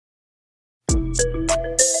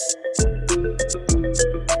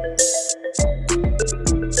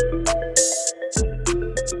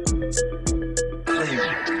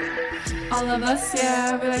All of us,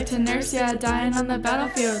 yeah, we like to nurse, yeah, dying on the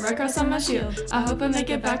battlefield, red cross on my shield. I hope I make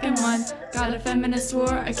it back in one. Got a feminist war,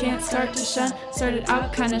 I can't start to shun. Started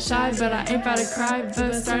out kinda shy, but I ain't about to cry.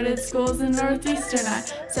 Both started schools in Northeastern. I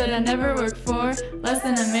said I never worked for less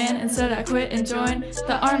than a man. Instead I quit and joined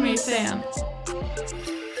the Army fam.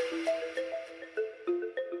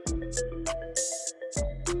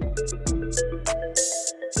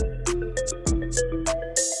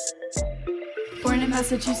 Born in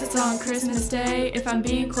Massachusetts on Christmas Day. If I'm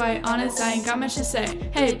being quite honest, I ain't got much to say.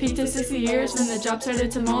 Hey, peaked at 60 years when the job started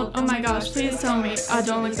to mold. Oh my gosh, please tell me I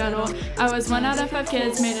don't look that old. I was 1 out of 5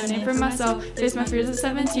 kids, made a name for myself. Faced my fears at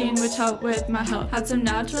 17, which helped with my health. Had some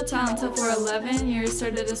natural talent till for 11 years.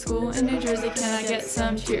 Started a school in New Jersey, can I get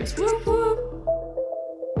some cheers? Whoop whoop!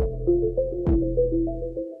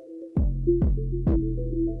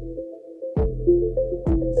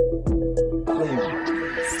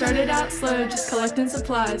 Started out slow, just collecting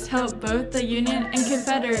supplies. Helped both the Union and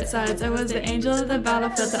Confederate sides. I was the angel of the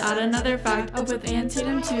battlefield. To add another fact, helped with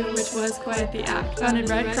Antietam too, which was quite the act. Founded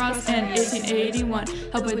Red Cross in 1881.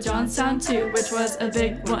 Helped with Johnstown too, which was a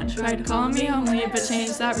big one. Tried calling me homely, but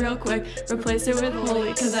changed that real quick. Replaced it with holy,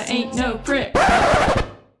 cause I ain't no prick.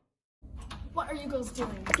 What are you girls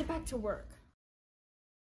doing? Get back to work.